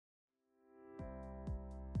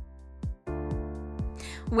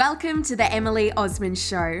Welcome to the Emily Osmond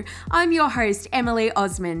Show. I'm your host, Emily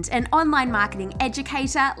Osmond, an online marketing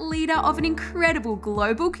educator, leader of an incredible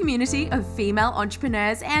global community of female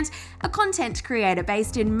entrepreneurs, and a content creator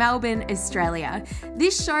based in Melbourne, Australia.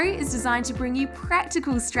 This show is designed to bring you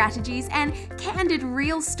practical strategies and candid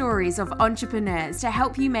real stories of entrepreneurs to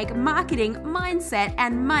help you make marketing, mindset,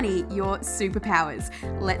 and money your superpowers.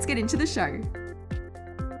 Let's get into the show.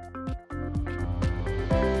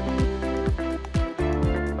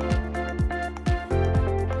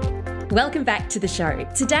 Welcome back to the show.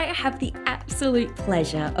 Today I have the absolute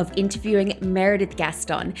pleasure of interviewing Meredith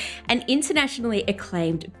Gaston, an internationally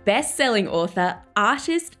acclaimed best-selling author,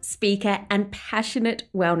 artist, speaker, and passionate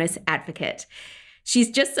wellness advocate.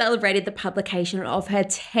 She's just celebrated the publication of her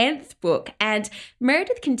 10th book, and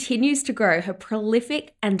Meredith continues to grow her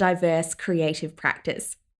prolific and diverse creative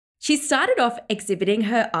practice. She started off exhibiting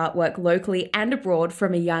her artwork locally and abroad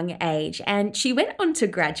from a young age, and she went on to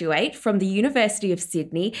graduate from the University of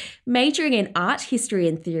Sydney, majoring in art history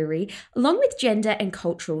and theory, along with gender and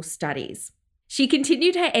cultural studies. She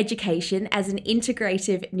continued her education as an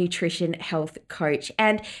integrative nutrition health coach,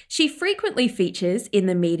 and she frequently features in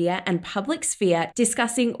the media and public sphere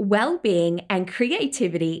discussing well-being and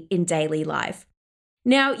creativity in daily life.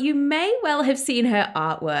 Now, you may well have seen her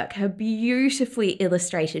artwork, her beautifully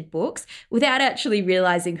illustrated books, without actually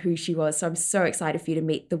realizing who she was. So I'm so excited for you to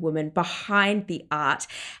meet the woman behind the art.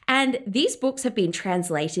 And these books have been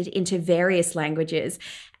translated into various languages,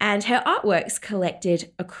 and her artworks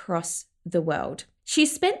collected across the world.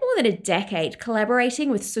 She's spent more than a decade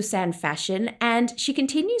collaborating with Susan Fashion, and she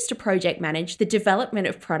continues to project manage the development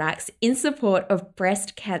of products in support of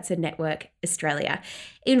Breast Cancer Network Australia.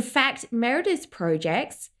 In fact, Meredith's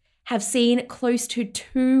projects have seen close to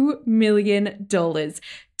 $2 million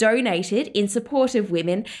donated in support of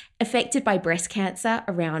women affected by breast cancer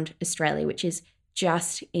around Australia, which is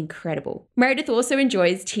just incredible. Meredith also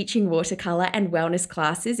enjoys teaching watercolour and wellness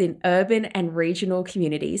classes in urban and regional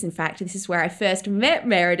communities. In fact, this is where I first met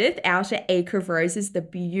Meredith, out at Acre of Roses, the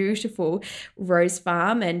beautiful rose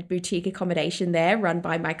farm and boutique accommodation there run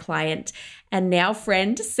by my client and now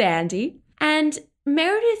friend Sandy. And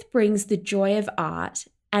Meredith brings the joy of art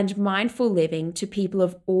and mindful living to people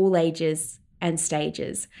of all ages and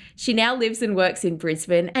stages. She now lives and works in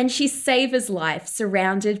Brisbane, and she savors life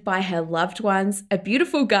surrounded by her loved ones, a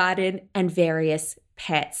beautiful garden, and various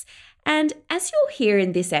pets. And as you'll hear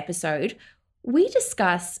in this episode, we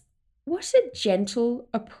discuss what a gentle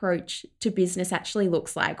approach to business actually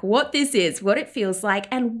looks like, what this is, what it feels like,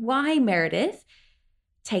 and why Meredith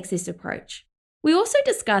takes this approach. We also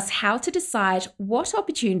discuss how to decide what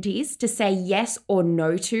opportunities to say yes or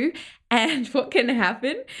no to, and what can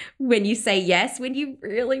happen when you say yes when you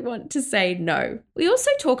really want to say no. We also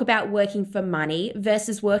talk about working for money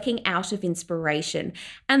versus working out of inspiration,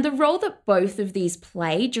 and the role that both of these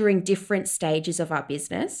play during different stages of our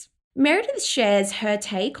business. Meredith shares her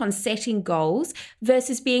take on setting goals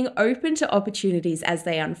versus being open to opportunities as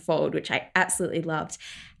they unfold, which I absolutely loved.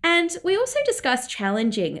 And we also discuss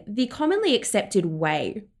challenging the commonly accepted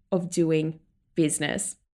way of doing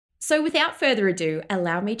business. So without further ado,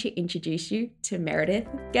 allow me to introduce you to Meredith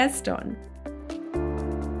Gaston.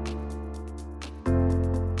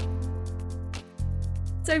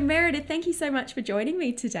 So Meredith, thank you so much for joining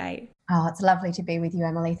me today. Oh, it's lovely to be with you,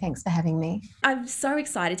 Emily. Thanks for having me. I'm so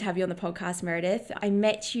excited to have you on the podcast, Meredith. I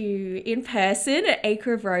met you in person at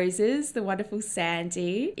Acre of Roses. The wonderful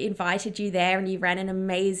Sandy invited you there, and you ran an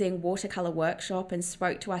amazing watercolour workshop and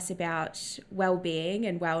spoke to us about well-being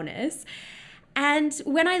and wellness. And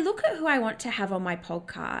when I look at who I want to have on my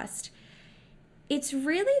podcast, it's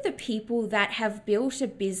really the people that have built a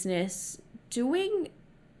business doing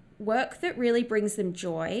work that really brings them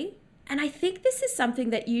joy. And I think this is something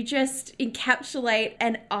that you just encapsulate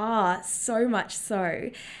and are so much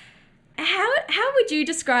so. How would you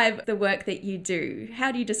describe the work that you do?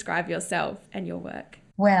 How do you describe yourself and your work?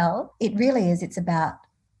 Well, it really is. It's about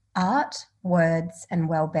art, words, and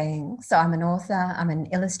well-being. So I'm an author, I'm an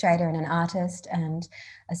illustrator and an artist and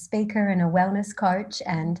a speaker and a wellness coach.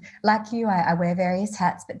 And like you, I wear various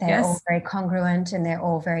hats, but they're all very congruent and they're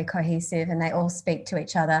all very cohesive, and they all speak to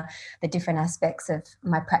each other, the different aspects of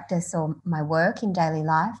my practice or my work in daily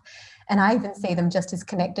life. And I even see them just as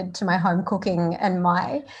connected to my home cooking and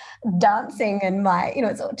my dancing and my,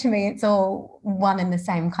 to me, it's all one and the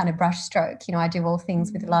same kind of brush stroke. I do all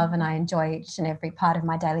things with love and I enjoy each and every part of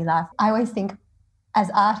my daily life. I always think as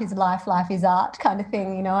art is life, life is art kind of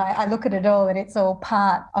thing. I look at it all and it's all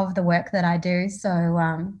part of the work that I do. So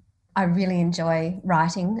I really enjoy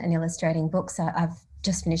writing and illustrating books. I've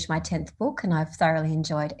just finished my 10th book and I've thoroughly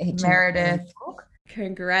enjoyed each and every book.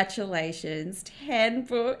 Congratulations. 10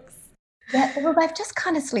 books. Yeah, well, they've just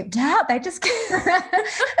kind of slipped out. They just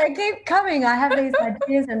they keep coming. I have these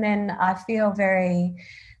ideas and then I feel very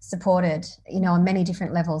supported, on many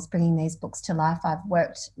different levels, bringing these books to life. I've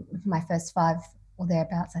worked my first 5 or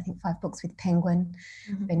thereabouts, I think 5 books with Penguin,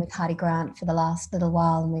 been with Hardy Grant for the last little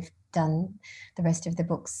while, and we've done the rest of the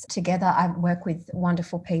books together. I work with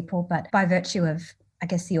wonderful people, but by virtue of, I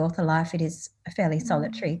guess, the author life, it is a fairly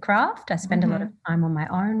solitary craft. I spend a lot of time on my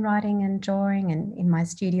own writing and drawing and in my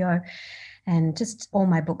studio, and just all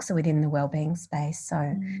my books are within the wellbeing space.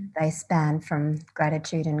 So they span from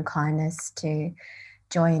gratitude and kindness to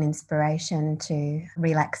joy and inspiration to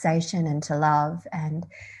relaxation and to love, and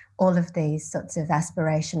all of these sorts of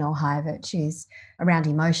aspirational high virtues around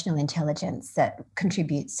emotional intelligence that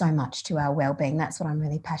contribute so much to our well-being. That's what I'm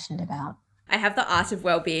really passionate about. I have The Art of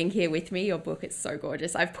Wellbeing here with me, your book. It's so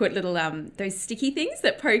gorgeous. I've put little those sticky things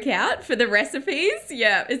that poke out for the recipes.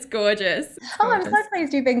 Yeah, it's gorgeous. I'm so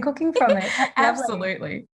pleased you've been cooking from it.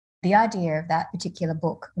 Absolutely. The idea of that particular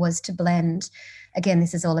book was to blend, again,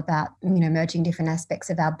 this is all about, merging different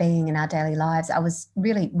aspects of our being and our daily lives. I was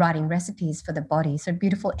really writing recipes for the body, so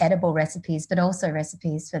beautiful edible recipes, but also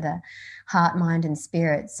recipes for the heart, mind and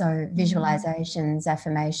spirit. So visualizations,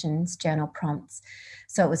 affirmations, journal prompts.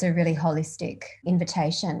 So it was a really holistic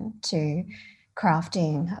invitation to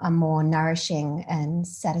crafting a more nourishing and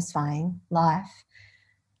satisfying life,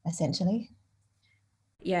 essentially.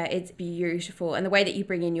 Yeah, it's beautiful. And the way that you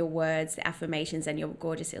bring in your words, the affirmations and your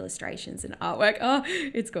gorgeous illustrations and artwork. Oh,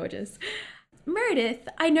 it's gorgeous. Meredith,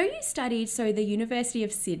 I know you studied the University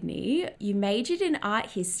of Sydney. You majored in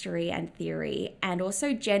art history and theory and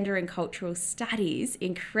also gender and cultural studies.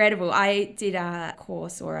 Incredible. I did a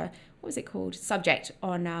course or what was it called? Subject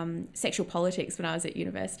on sexual politics when I was at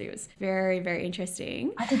university. It was very, very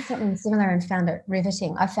interesting. I did something similar and found it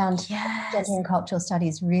riveting. I found gender and cultural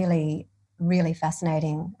studies really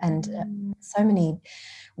fascinating, and so many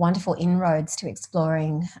wonderful inroads to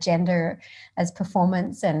exploring gender as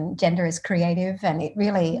performance and gender as creative, and it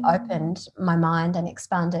really opened my mind and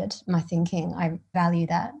expanded my thinking. I value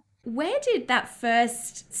that. Where did that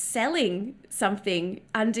first selling something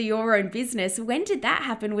under your own business, when did that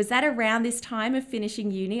happen? Was that around this time of finishing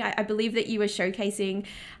uni? I believe that you were showcasing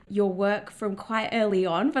your work from quite early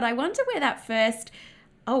on, but I wonder where that first,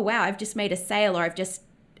 oh wow, I've just made a sale or I've just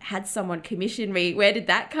had someone commission me. Where did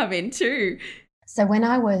that come in too? So when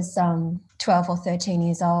I was 12 or 13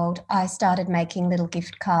 years old, I started making little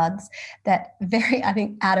gift cards that I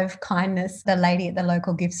think out of kindness, the lady at the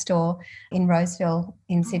local gift store in Roseville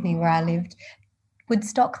in Sydney where I lived would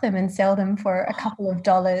stock them and sell them for a couple of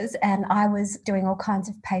dollars. And I was doing all kinds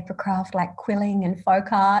of paper craft like quilling and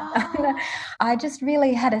folk art. I just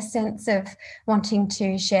really had a sense of wanting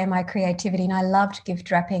to share my creativity, and I loved gift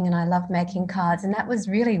wrapping and I loved making cards. And that was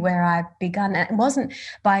really where I began. And it wasn't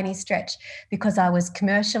by any stretch because I was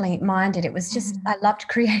commercially minded. It was just, I loved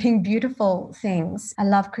creating beautiful things. I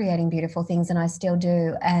love creating beautiful things and I still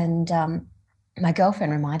do. And my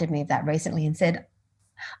girlfriend reminded me of that recently and said,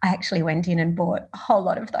 I actually went in and bought a whole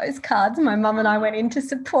lot of those cards. My mum and I went in to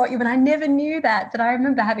support you, and I never knew that. But I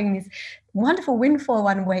remember having this wonderful windfall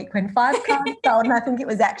one week when 5 cards sold, and I think it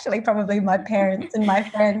was actually probably my parents and my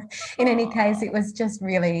friends. In any case, it was just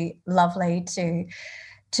really lovely to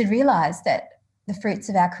realise that the fruits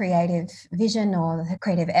of our creative vision or the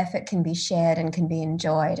creative effort can be shared and can be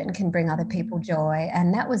enjoyed and can bring other people joy.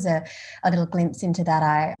 And that was a little glimpse into that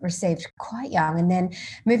I received quite young. And then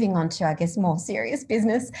moving on to, I guess, more serious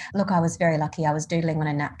business. Look, I was very lucky. I was doodling on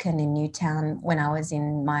a napkin in Newtown when I was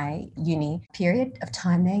in my uni period of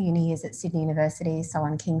time there. Uni years at Sydney University, so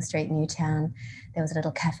on King Street, Newtown. There was a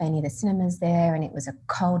little cafe near the cinemas there, and it was a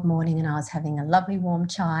cold morning and I was having a lovely warm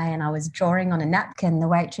chai and I was drawing on a napkin. The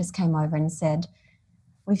waitress came over and said,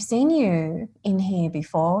 "We've seen you in here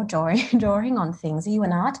before drawing on things. Are you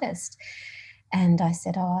an artist?" And I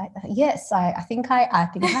said, yes, I think I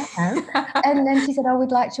am. And then she said,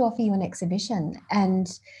 we'd like to offer you an exhibition.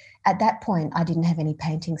 And at that point, I didn't have any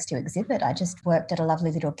paintings to exhibit. I just worked at a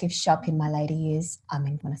lovely little gift shop in my later years. I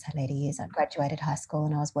mean, when I say later years, I graduated high school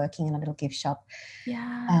and I was working in a little gift shop.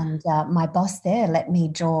 Yeah. And my boss there let me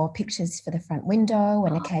draw pictures for the front window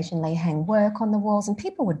and occasionally hang work on the walls. And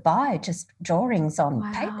people would buy just drawings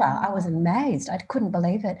on paper. I was amazed. I couldn't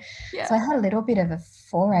believe it. Yeah. So I had a little bit of a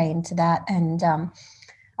foray into that. And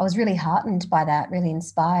I was really heartened by that, really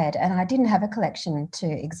inspired. And I didn't have a collection to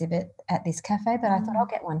exhibit at this cafe, but I thought I'll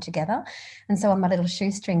get one together. And so on my little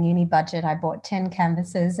shoestring uni budget, I bought 10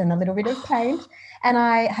 canvases and a little bit of paint. And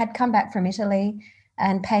I had come back from Italy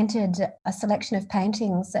and painted a selection of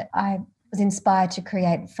paintings that I was inspired to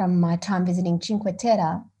create from my time visiting Cinque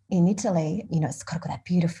Terre, in Italy, it's got that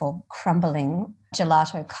beautiful crumbling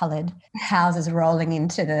gelato-coloured houses rolling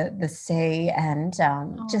into the sea, and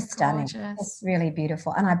just stunning. It's really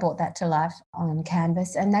beautiful. And I brought that to life on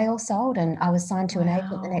canvas, and they all sold, and I was signed to an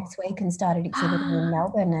agent the next week and started exhibiting in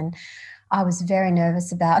Melbourne. And I was very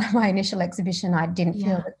nervous about my initial exhibition. I didn't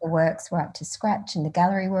feel that the works were up to scratch, and the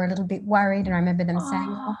gallery were a little bit worried. And I remember them saying,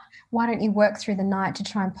 "Oh, why don't you work through the night to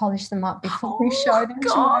try and polish them up before we show them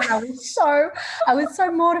tomorrow?" I was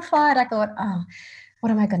so mortified. I thought, oh,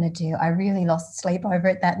 what am I going to do? I really lost sleep over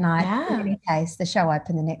it that night. In any case, the show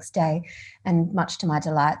opened the next day, and much to my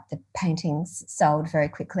delight, the paintings sold very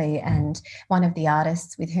quickly. And one of the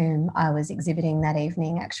artists with whom I was exhibiting that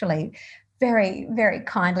evening actually very, very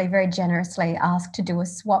kindly, very generously asked to do a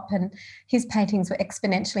swap, and his paintings were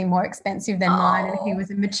exponentially more expensive than mine. And he was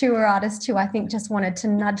a mature artist who I think just wanted to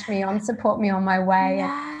nudge me on, support me on my way.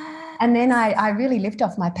 And then I really lived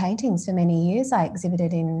off my paintings for many years. I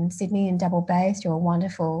exhibited in Sydney in Double Bay through a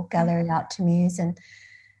wonderful gallery, Art to Muse.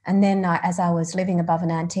 And then as I was living above an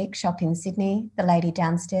antique shop in Sydney, the lady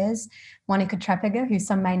downstairs, Monica Trappiger, who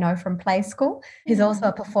some may know from Play School, who's also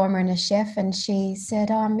a performer and a chef, and she said,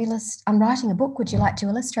 I'm writing a book. Would you like to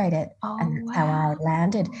illustrate it? And that's how I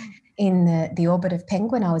landed in the orbit of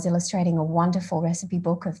Penguin. I was illustrating a wonderful recipe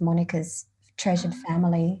book of Monica's treasured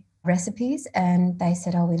family recipes, and they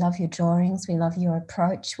said, "Oh, we love your drawings, we love your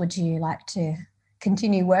approach. Would you like to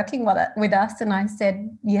continue working with us?" And I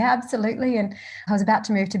said, "Yeah, absolutely." And I was about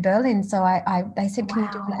to move to Berlin, so they said, "Can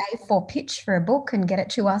you do an A4 pitch for a book and get it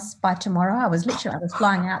to us by tomorrow?" I was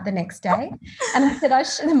flying out the next day, and I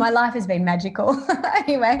said, "My life has been magical."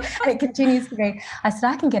 Anyway, and it continues to be. I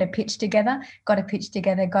said, "I can get a pitch together." Got a pitch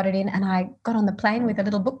together, got it in, and I got on the plane with a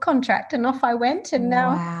little book contract, and off I went. And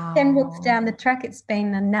now 10 books down the track, it's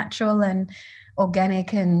been a natural and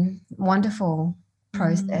organic and wonderful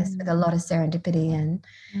process with a lot of serendipity and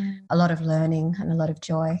a lot of learning and a lot of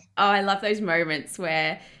joy. Oh, I love those moments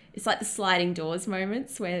where it's like the sliding doors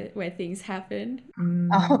moments where things happen.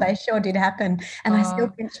 Oh, they sure did happen. And I still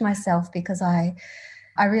pinch myself because I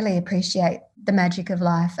really appreciate the magic of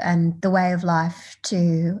life and the way of life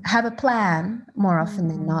to have a plan more often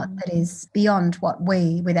than not that is beyond what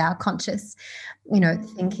we, with our conscious,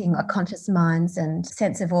 thinking, our conscious minds and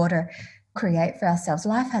sense of order, create for ourselves.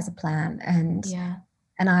 Life has a plan, and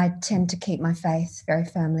I tend to keep my faith very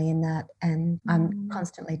firmly in that, and I'm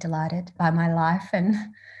constantly delighted by my life. And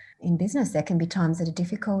in business there can be times that are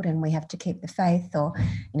difficult and we have to keep the faith, or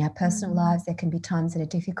in our personal lives there can be times that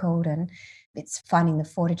are difficult, and it's finding the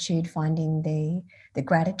fortitude, finding the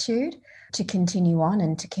gratitude to continue on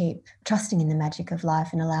and to keep trusting in the magic of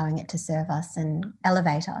life and allowing it to serve us and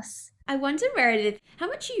elevate us. I wonder, Meredith, how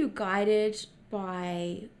much are you guided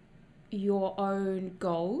by your own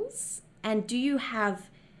goals, and do you have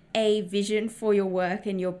a vision for your work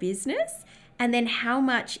and your business? And then how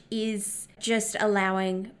much is just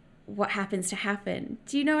allowing what happens to happen?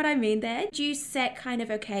 Do you know what I mean there? Do you set kind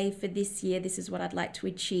of, okay, for this year, this is what I'd like to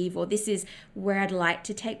achieve, or this is where I'd like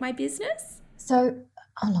to take my business? So,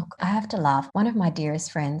 look, I have to laugh. One of my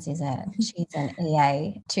dearest friends she's an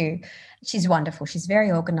EA too. She's wonderful. She's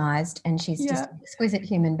very organised, and she's just an exquisite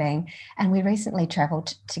human being. And we recently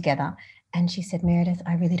travelled together. And she said, "Meredith,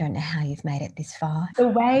 I really don't know how you've made it this far. The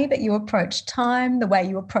way that you approach time, the way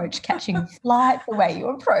you approach catching a flight, the way you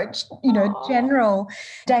approach, general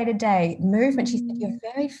day-to-day movement." She said, "You're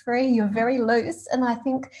very free, you're very loose." And I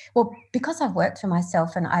think, well, because I've worked for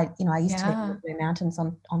myself, and I used to live in the Blue Mountains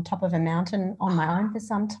on top of a mountain on my own for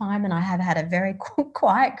some time, and I have had a very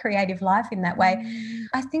quiet, creative life in that way.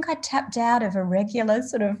 I think I tapped out of a regular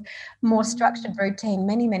sort of more structured routine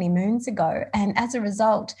many, many moons ago. And as a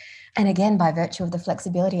result, and again, by virtue of the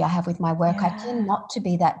flexibility I have with my work, I tend not to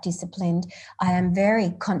be that disciplined. I am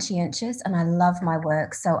very conscientious and I love my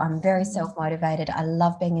work. So I'm very self-motivated. I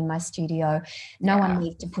love being in my studio. No one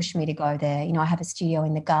needs to push me to go there. I have a studio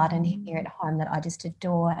in the garden here at home that I just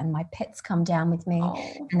adore, and my pets come down with me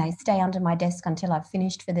and they stay under my desk until I've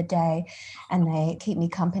finished for the day, and they keep me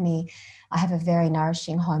company. I have a very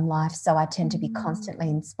nourishing home life, so I tend to be constantly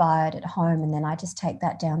inspired at home, and then I just take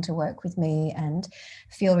that down to work with me and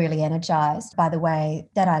feel really energized by the way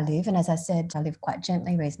that I live. And as I said, I live quite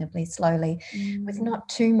gently, reasonably slowly, with not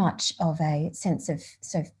too much of a sense of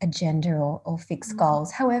sort of agenda or fixed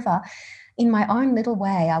goals. However, in my own little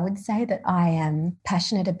way, I would say that I am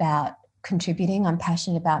passionate about contributing. I'm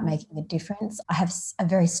passionate about making a difference. I have a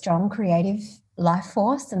very strong creative life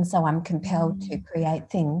force, and so I'm compelled to create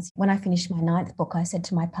things. When I finished my 9th book, I said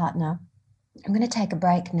to my partner, "I'm going to take a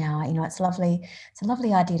break now. It's lovely. It's a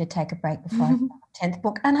lovely idea to take a break before I start my 10th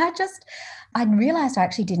book." And I realised I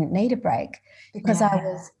actually didn't need a break, because I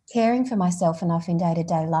was caring for myself enough in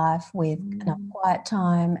day-to-day life with enough quiet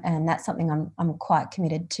time, and that's something I'm quite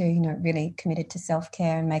committed to, really committed to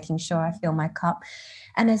self-care and making sure I fill my cup.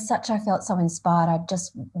 And as such, I felt so inspired. I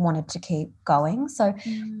just wanted to keep going. So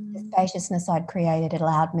the spaciousness I'd created, it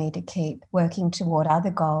allowed me to keep working toward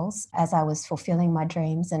other goals as I was fulfilling my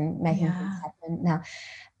dreams and making things happen. Now,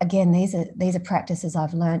 again, these are practices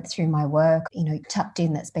I've learned through my work. Tucked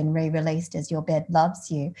in, that's been re-released as Your Bed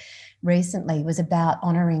Loves You recently, was about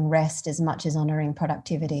honouring rest as much as honouring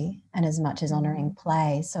productivity and as much as honouring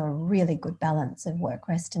play. So a really good balance of work,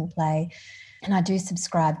 rest and play. And I do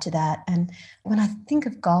subscribe to that. And when I think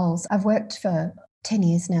of goals, I've worked for 10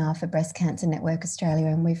 years now for Breast Cancer Network Australia,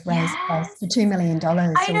 and we've raised close to $2 million.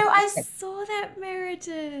 I know, I saw that,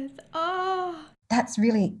 Meredith. Oh, that's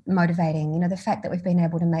really motivating, the fact that we've been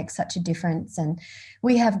able to make such a difference. And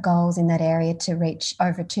we have goals in that area to reach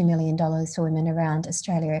over $2 million for women around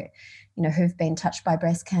Australia, who've been touched by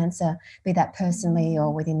breast cancer, be that personally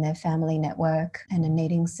or within their family network, and are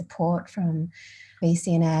needing support from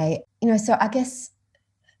BCNA. So I guess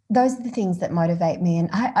those are the things that motivate me. And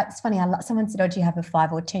it's funny, someone said, do you have a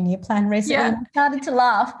 5 or 10 year plan recently? And I started to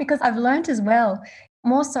laugh because I've learned as well,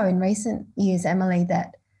 more so in recent years, Emily,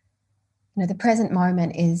 that the present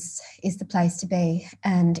moment is the place to be.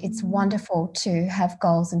 And it's wonderful to have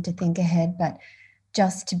goals and to think ahead, but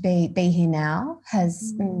just to be here now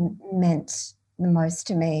has meant the most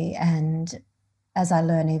to me. And as I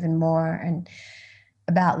learn even more and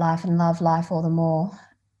about life and love life all the more,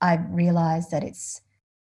 I realise that it's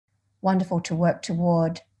wonderful to work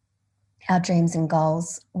toward our dreams and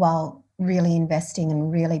goals while really investing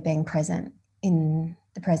and really being present in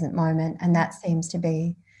the present moment. And that seems to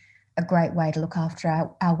be a great way to look after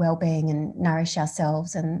our well-being and nourish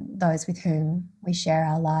ourselves and those with whom we share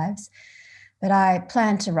our lives. But I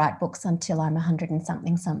plan to write books until I'm 100 and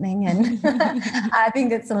something. And I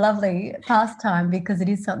think it's a lovely pastime because it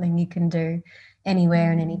is something you can do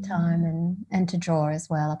anywhere and any time, and to draw as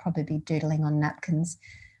well. I'll probably be doodling on napkins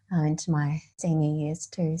into my senior years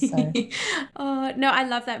too. So, oh no, I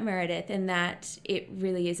love that, Meredith, and that it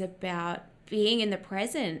really is about being in the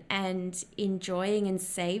present and enjoying and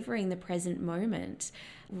savoring the present moment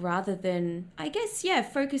rather than, I guess,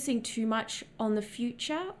 focusing too much on the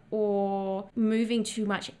future or moving too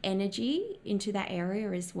much energy into that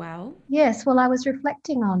area as well. Yes, well, I was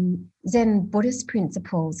reflecting on Zen Buddhist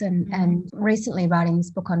principles and recently writing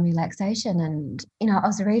this book on relaxation. And, I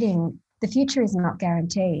was reading, the future is not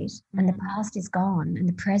guaranteed and the past is gone and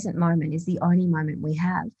the present moment is the only moment we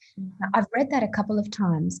have. I've read that a couple of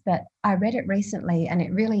times, but I read it recently and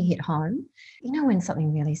it really hit home. When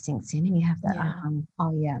something really sinks in and you have that,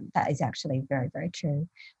 that is actually very, very true.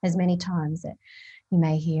 There's many times that you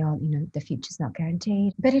may hear, the future's not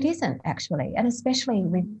guaranteed, but it isn't actually. And especially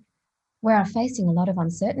we're facing a lot of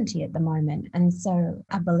uncertainty at the moment. And so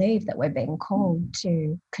I believe that we're being called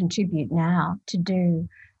to contribute now, to do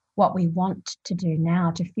what we want to do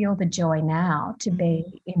now, to feel the joy now, to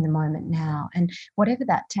be in the moment now. And whatever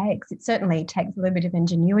that takes, it certainly takes a little bit of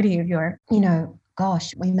ingenuity of your,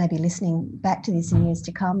 gosh, we may be listening back to this in years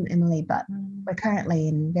to come, Emily, but we're currently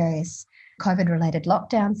in various COVID-related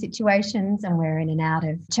lockdown situations and we're in and out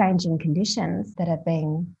of changing conditions that are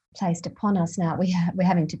being placed upon us now. We're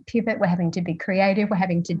having to pivot, we're having to be creative, we're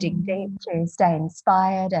having to dig deep to stay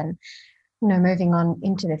inspired. And moving on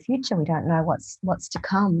into the future, we don't know what's to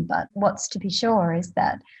come, but what's to be sure is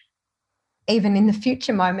that even in the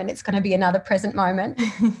future moment, it's going to be another present moment.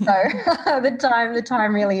 So the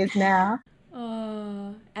time really is now.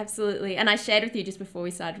 Oh, absolutely. And I shared with you just before we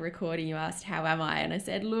started recording, you asked, how am I? And I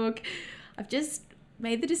said, look, I've just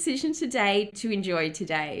made the decision today to enjoy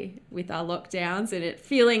today with our lockdowns and it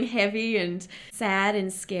feeling heavy and sad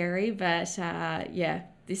and scary. But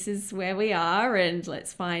this is where we are and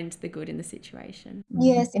let's find the good in the situation.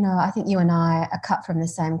 Yes, I think you and I are cut from the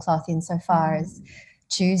same cloth insofar as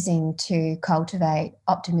choosing to cultivate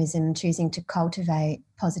optimism, choosing to cultivate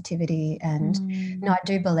positivity. And I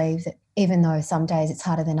do believe that even though some days it's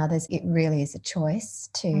harder than others, it really is a choice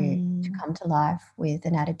to come to life with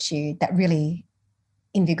an attitude that really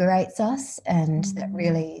invigorates us and that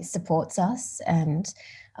really supports us. And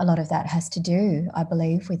a lot of that has to do, I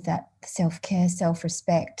believe, with that self-care,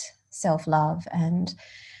 self-respect, self-love, and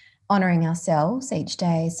honouring ourselves each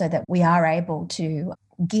day so that we are able to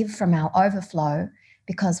give from our overflow,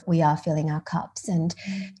 because we are filling our cups. And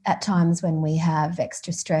at times when we have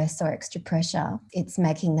extra stress or extra pressure, it's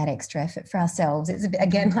making that extra effort for ourselves. It's,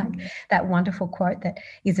 again, like that wonderful quote that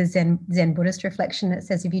is a Zen Buddhist reflection that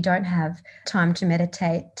says, if you don't have time to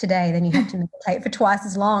meditate today, then you have to meditate for twice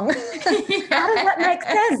as long. How does that make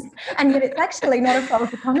sense? And yet it's actually not a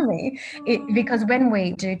false economy, because when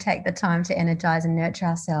we do take the time to energize and nurture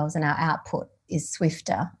ourselves, and our output is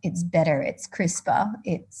swifter, it's better, it's crisper,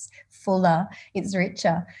 it's fuller, it's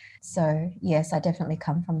richer. So yes, I definitely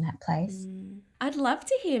come from that place. I'd love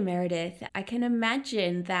to hear, Meredith. I can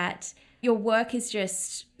imagine that your work is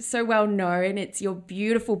just so well known. Your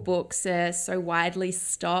beautiful books are so widely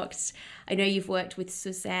stocked. I know you've worked with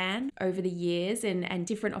Suzanne over the years, and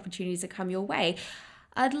different opportunities have come your way.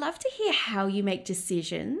 I'd love to hear how you make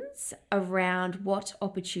decisions around what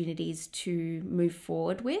opportunities to move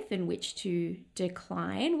forward with and which to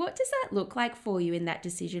decline. What does that look like for you in that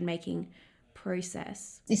decision-making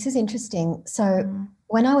process? This is interesting. So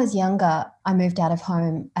when I was younger, I moved out of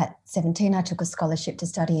home at 17. I took a scholarship to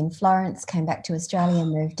study in Florence, came back to Australia,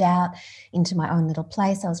 moved out into my own little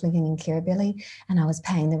place. I was living in Kirribilli and I was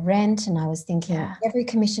paying the rent, and I was thinking, every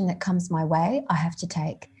commission that comes my way, I have to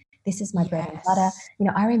take. This is my bread and butter. You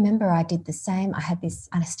know, I remember I did the same. I had this,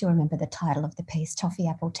 and I still remember the title of the piece, Toffee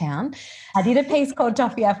Apple Town. I did a piece called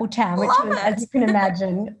Toffee Apple Town, which was, as you can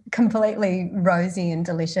imagine, completely rosy and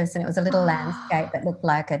delicious. And it was a little landscape that looked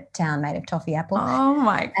like a town made of toffee apple. Oh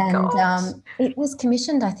my gosh. And it was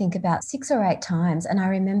commissioned, I think, about 6 or 8 times. And I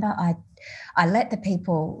remember I let the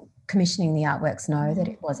people commissioning the artworks know that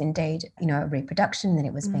it was indeed, you know, a reproduction, that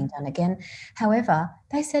it was being done again. However,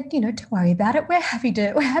 they said, you know, don't worry about it. We're happy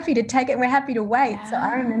to take it. We're happy to wait. So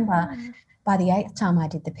I remember by the 8th time I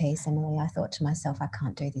did the piece, Emily, I thought to myself, I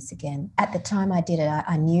can't do this again. At the time I did it,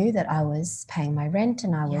 I knew that I was paying my rent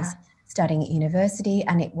and I was studying at university,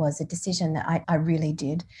 and it was a decision that I really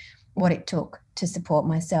did what it took to support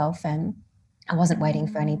myself, and I wasn't waiting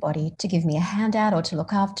for anybody to give me a handout or to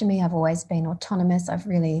look after me. I've always been autonomous. I've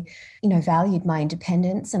really, you know, valued my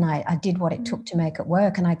independence, and I did what it took to make it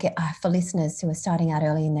work. And I get, for listeners who are starting out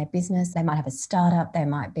early in their business, they might have a startup, they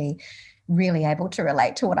might be really able to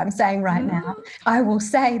relate to what I'm saying right now. I will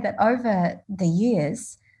say that over the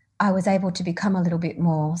years, I was able to become a little bit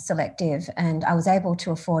more selective, and I was able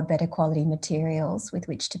to afford better quality materials with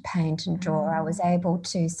which to paint and draw. I was able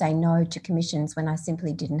to say no to commissions when I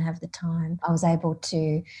simply didn't have the time. I was able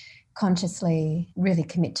to consciously really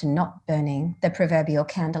commit to not burning the proverbial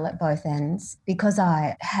candle at both ends, because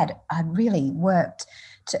I really worked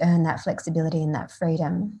to earn that flexibility and that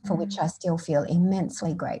freedom, for which I still feel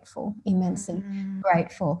immensely grateful.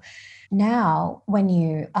 Now, when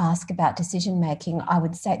you ask about decision making, I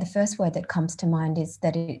would say the first word that comes to mind is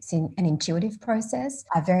that it's an intuitive process.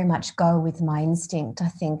 I very much go with my instinct. I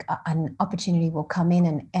think an opportunity will come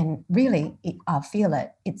in and really I'll feel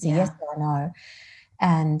it. It's a yes or a no.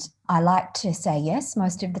 And I like to say yes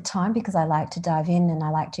most of the time, because I like to dive in and I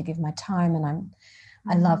like to give my time, and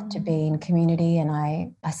I love to be in community, and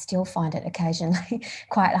I still find it occasionally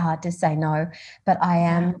quite hard to say no, but I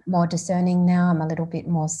am more discerning now. I'm a little bit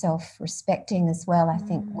more self-respecting as well. I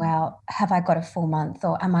think, wow, have I got a full month,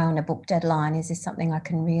 or am I on a book deadline? Is this something I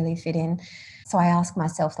can really fit in? So I ask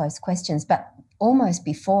myself those questions, but almost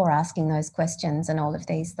before asking those questions and all of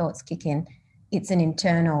these thoughts kick in, it's an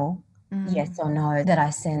internal yes or no that I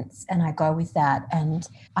sense, and I go with that. And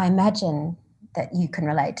I imagine that you can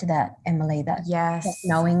relate to that, Emily, that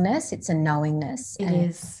knowingness, it's a knowingness. It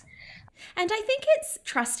is. And I think it's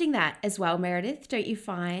trusting that as well, Meredith, don't you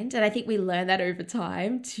find? And I think we learn that over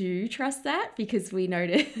time to trust that, because we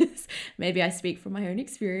notice, maybe I speak from my own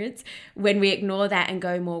experience, when we ignore that and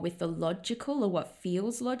go more with the logical or what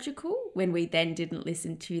feels logical, when we then didn't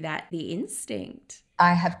listen to the instinct.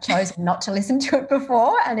 I have chosen not to listen to it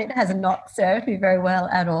before, and it has not served me very well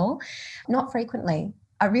at all. Not frequently.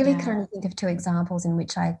 I really can only think of 2 examples in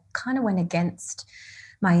which I kind of went against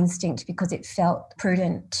my instinct because it felt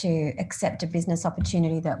prudent to accept a business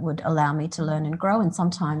opportunity that would allow me to learn and grow. And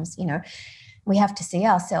sometimes, you know, we have to see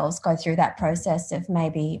ourselves go through that process of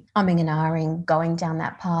maybe umming and ahhing, going down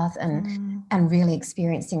that path, and really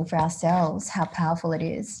experiencing for ourselves how powerful it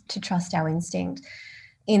is to trust our instinct.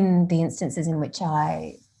 In the instances in which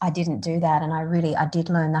I didn't do that, and I did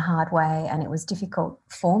learn the hard way, and it was difficult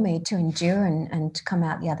for me to endure and to come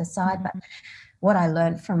out the other side. But what I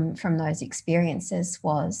learned from those experiences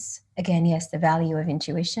was, again, yes, the value of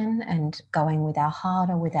intuition and going with our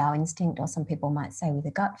heart or with our instinct, or some people might say with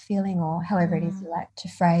a gut feeling, or however it is you like to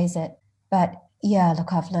phrase it. But yeah,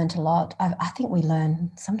 look, I've learned a lot. I think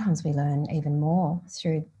sometimes we learn even more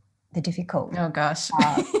through the difficult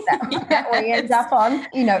that we end up on.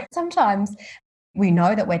 You know, sometimes we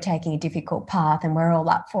know that we're taking a difficult path and we're all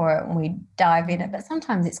up for it and we dive in it. But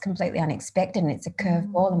sometimes it's completely unexpected and it's a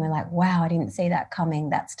curveball and we're like, wow, I didn't see that coming.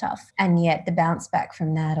 That's tough. And yet the bounce back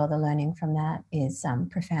from that or the learning from that is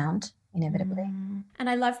profound, inevitably. And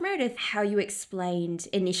I love, Meredith, how you explained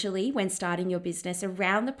initially when starting your business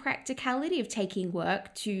around the practicality of taking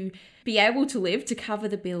work to be able to live, to cover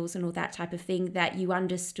the bills and all that type of thing, that you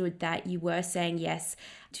understood that you were saying yes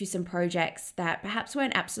to some projects that perhaps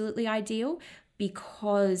weren't absolutely ideal,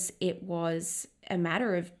 because it was a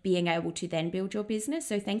matter of being able to then build your business.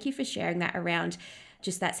 So thank you for sharing that around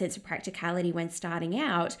just that sense of practicality when starting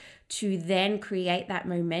out, to then create that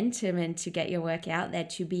momentum and to get your work out there,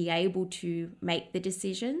 to be able to make the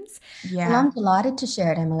decisions. Yeah. Well, I'm delighted to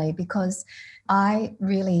share it, Emily, because I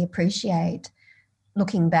really appreciate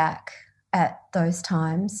looking back at those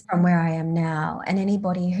times from where I am now, and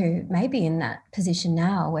anybody who may be in that position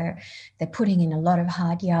now where they're putting in a lot of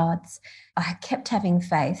hard yards. I kept having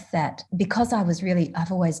faith that because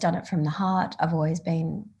I've always done it from the heart, I've always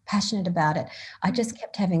been passionate about it. I just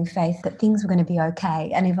kept having faith that things were going to be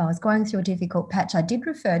okay. And if I was going through a difficult patch, I did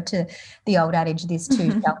refer to the old adage, this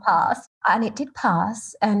too shall pass. And it did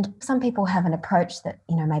pass. And some people have an approach that,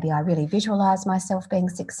 maybe I really visualize myself being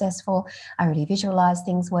successful. I really visualize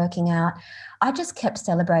things working out. I just kept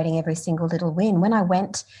celebrating every single little win. When I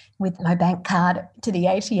went with my bank card to the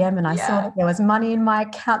ATM and I saw that there was money in my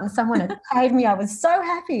account and someone had paid me, I was so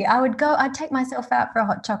happy. I'd take myself out for a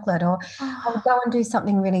hot chocolate, or I would go and do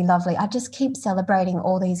something really lovely. I just keep celebrating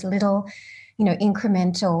all these little,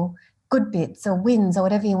 incremental good bits or wins or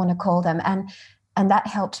whatever you want to call them. And that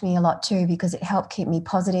helped me a lot too, because it helped keep me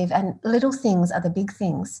positive. And little things are the big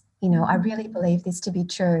things. I really believe this to be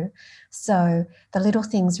true. So the little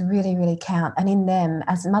things really, really count. And in them,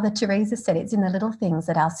 as Mother Teresa said, it's in the little things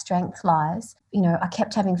that our strength lies. I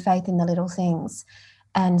kept having faith in the little things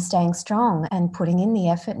and staying strong and putting in the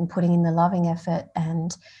effort and putting in the loving effort.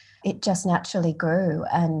 And it just naturally grew.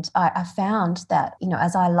 And I found that,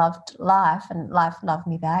 as I loved life and life loved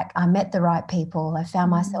me back, I met the right people. I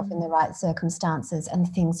found myself in the right circumstances and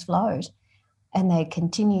things flowed. And they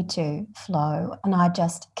continue to flow. And I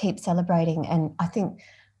just keep celebrating. And I think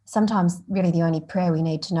sometimes really the only prayer we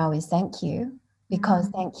need to know is thank you, because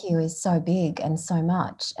thank you is so big and so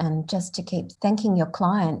much. And just to keep thanking your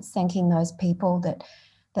clients, thanking those people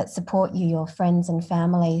that support you, your friends and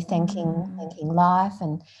family, thanking life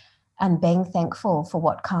and being thankful for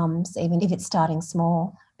what comes, even if it's starting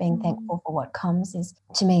small. Being thankful for what comes is,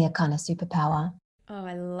 to me, a kind of superpower. Oh,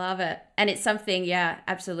 I love it. And it's something,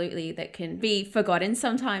 absolutely, that can be forgotten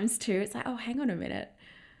sometimes too. It's like, oh, hang on a minute.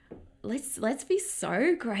 Let's be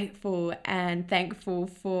so grateful and thankful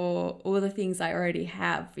for all the things I already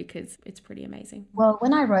have, because it's pretty amazing. Well,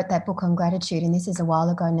 when I wrote that book on gratitude, and this is a while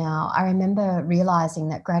ago now, I remember realizing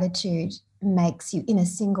that gratitude makes you in a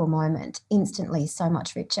single moment instantly so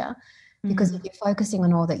much richer, because if you're focusing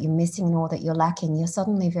on all that you're missing and all that you're lacking, you're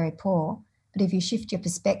suddenly very poor. But if you shift your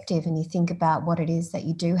perspective and you think about what it is that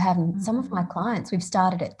you do have, and some of my clients, we've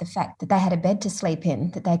started at the fact that they had a bed to sleep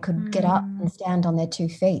in, that they could get up and stand on their 2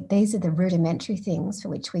 feet. These are the rudimentary things for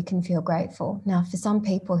which we can feel grateful. Now, for some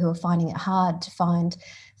people who are finding it hard to find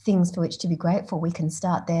things for which to be grateful, we can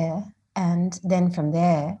start there. And then from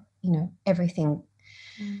there, everything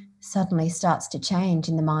suddenly starts to change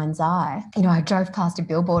in the mind's eye. I drove past a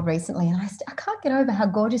billboard recently and I can't get over how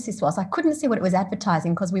gorgeous this was. I couldn't see what it was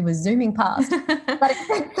advertising because we were zooming past, but it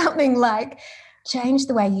said something like, change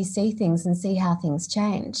the way you see things and see how things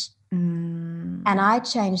change. And I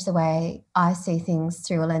changed the way I see things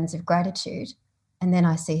through a lens of gratitude, and then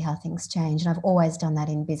I see how things change. And I've always done that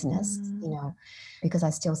in business, because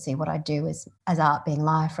I still see what I do as art being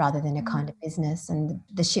life rather than a kind of business. And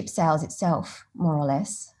the ship sails itself, more or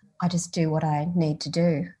less. I just do what I need to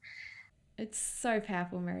do. It's so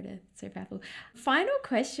powerful, Meredith. So powerful. Final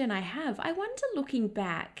question I have. I wonder, looking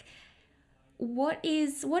back, what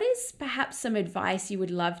is perhaps some advice you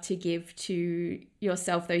would love to give to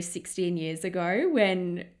yourself those 16 years ago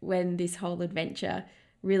when this whole adventure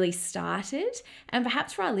really started? And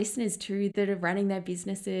perhaps for our listeners too that are running their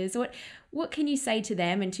businesses, what can you say to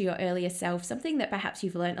them and to your earlier self, something that perhaps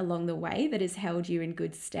you've learned along the way that has held you in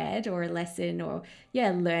good stead, or a lesson or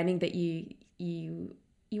learning that you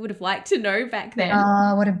would have liked to know back then?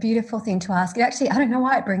 Oh, what a beautiful thing to ask. Actually, I don't know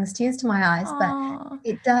why it brings tears to my eyes, but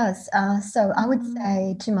it does. So I would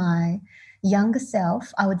say to my younger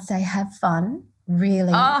self, I would say have fun,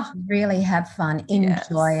 really have fun,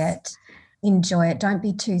 enjoy it. Enjoy it. Don't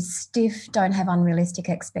be too stiff. Don't have unrealistic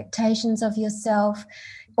expectations of yourself.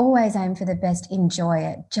 always aim for the best, enjoy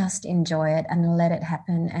it, just enjoy it and let it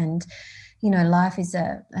happen. And, life is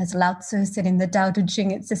as Lao Tzu said in the Tao Te Ching,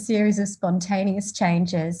 it's a series of spontaneous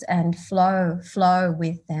changes, and flow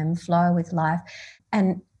with them, flow with life.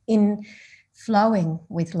 And in flowing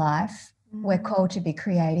with life, we're called to be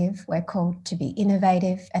creative, we're called to be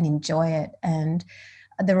innovative and enjoy it. And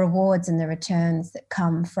the rewards and the returns that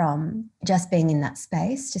come from just being in that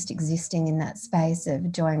space, just existing in that space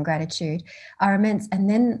of joy and gratitude are immense. And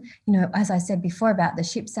then, as I said before about the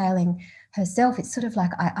ship sailing herself, it's sort of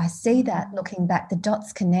like I see that looking back, the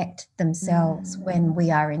dots connect themselves when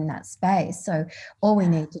we are in that space. So all we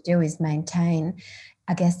need to do is maintain,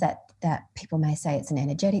 I guess, that people may say it's an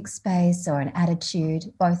energetic space or an attitude.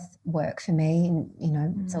 Both work for me, and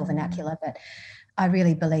it's all vernacular, but I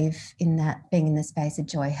really believe in that, being in the space of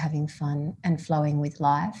joy, having fun and flowing with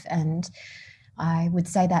life. And I would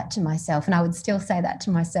say that to myself, and I would still say that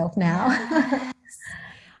to myself now.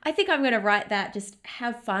 I think I'm going to write that, just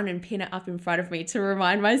have fun, and pin it up in front of me to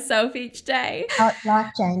remind myself each day.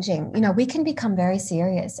 Life-changing. We can become very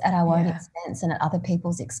serious at our own expense and at other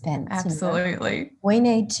people's expense. Absolutely. We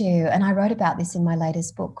need to, and I wrote about this in my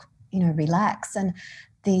latest book, relax, and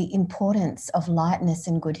the importance of lightness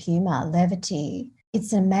and good humour, levity.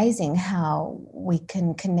 It's amazing how we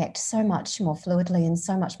can connect so much more fluidly and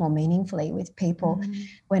so much more meaningfully with people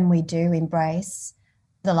when we do embrace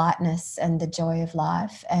the lightness and the joy of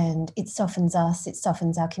life. And it softens us, it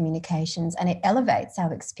softens our communications, and it elevates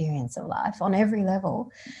our experience of life on every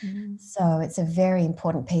level. So it's a very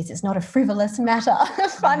important piece. It's not a frivolous matter.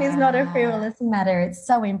 Fun is not a frivolous matter. It's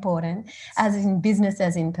so important, as in business,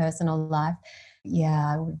 as in personal life.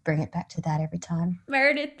 Yeah, I would bring it back to that every time.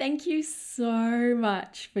 Meredith, thank you so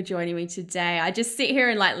much for joining me today. I just sit here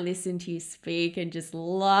and listen to you speak and just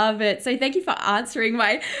love it. So thank you for answering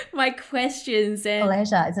my questions. And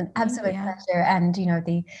pleasure. It's an absolute pleasure. And,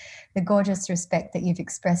 the gorgeous respect that you've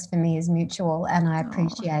expressed for me is mutual, and I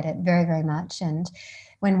appreciate it very, very much. And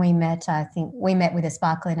when we met, I think we met with a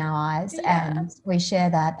sparkle in our eyes, and we share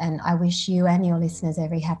that. And I wish you and your listeners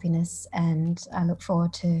every happiness, and I look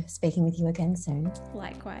forward to speaking with you again soon.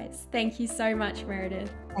 Likewise. Thank you so much, Meredith.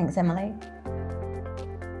 Thanks, Emily.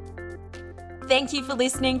 Thank you for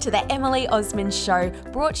listening to the Emily Osmond Show,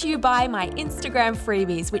 brought to you by my Instagram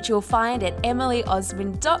freebies, which you'll find at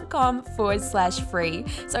emilyosmond.com/free.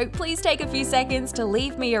 So please take a few seconds to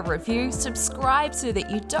leave me a review, subscribe so that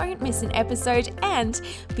you don't miss an episode, and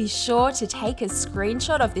be sure to take a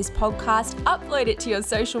screenshot of this podcast, upload it to your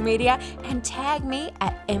social media, and tag me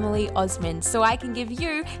at Emily Osmond so I can give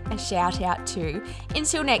you a shout out too.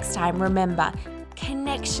 Until next time, remember,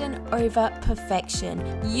 connection over perfection.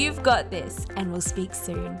 You've got this, and we'll speak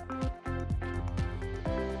soon.